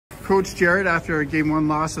Coach Jarrett, after a Game 1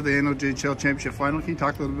 loss of the NOJHL Championship Final, can you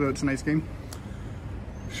talk a little bit about tonight's game?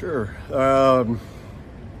 Sure. I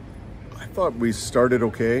thought we started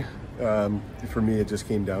okay. For me, it just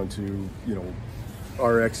came down to,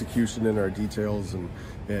 our execution and our details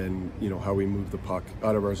and how we moved the puck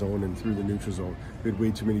out of our zone and through the neutral zone. We had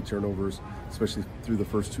way too many turnovers, especially through the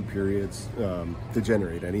first two periods, to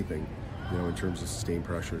generate anything, in terms of sustained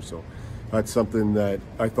pressure. So that's something that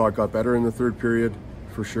I thought got better in the third period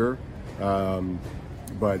for sure.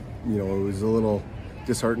 But, it was a little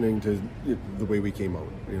disheartening to the way we came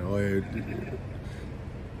out.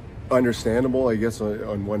 Understandable, I guess,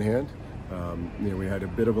 on one hand. We had a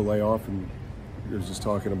bit of a layoff, and I was just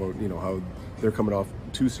talking about, how they're coming off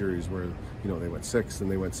two series where, they went 6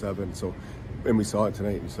 and they went 7. So, and we saw it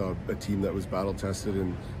tonight. We saw a team that was battle tested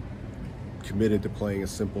and committed to playing a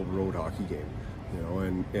simple road hockey game,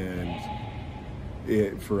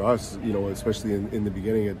 for us, especially in the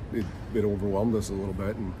beginning, it overwhelmed us a little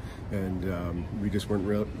bit, and we just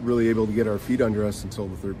weren't really able to get our feet under us until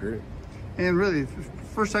the third period. And really,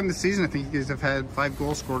 first time this season, I think you guys have had 5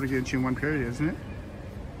 goals scored against you in one period, isn't it?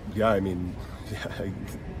 Yeah,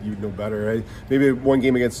 you'd know better, right? Maybe one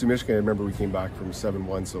game against New Michigan, I remember we came back from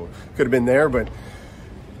 7-1, so could have been there, but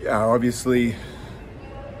yeah, obviously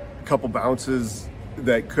a couple bounces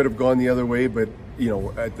that could have gone the other way, but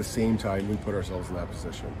at the same time, we put ourselves in that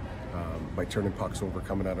position by turning pucks over,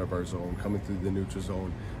 coming out of our zone, coming through the neutral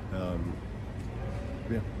zone.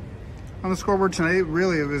 Yeah. On the scoreboard tonight,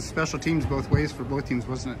 really, it was special teams both ways for both teams,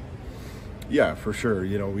 wasn't it? Yeah, for sure.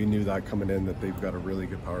 We knew that coming in, that they've got a really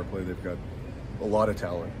good power play. They've got a lot of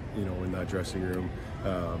talent, in that dressing room.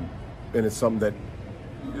 And it's something that,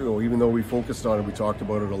 even though we focused on it, we talked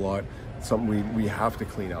about it a lot, it's something we have to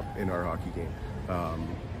clean up in our hockey game.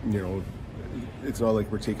 It's not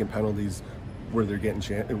like we're taking penalties where they're getting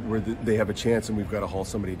they have a chance and we've got to haul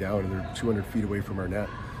somebody down and they're 200 feet away from our net.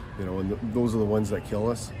 And those are the ones that kill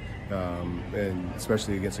us. And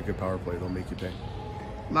especially against a good power play, they'll make you pay.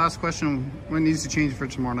 Last question, what needs to change for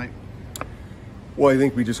tomorrow night? Well, I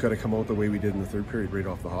think we just got to come out the way we did in the third period, right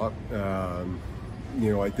off the hop.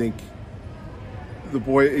 I think the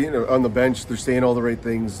boy, on the bench, they're saying all the right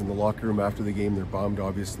things. In the locker room after the game, they're bummed,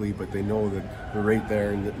 obviously, but they know that they're right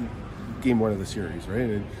there in the game 1 of the series,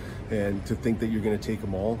 right? And to think that you're going to take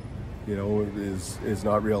them all, is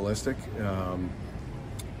not realistic.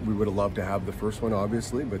 We would have loved to have the first one,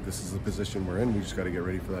 obviously, but this is the position we're in. We just got to get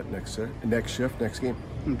ready for that next shift, next game.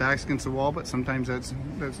 And backs against the wall, but sometimes that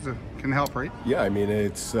can help, right? Yeah,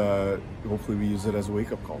 it's hopefully we use it as a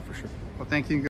wake-up call for sure. Well, thank you.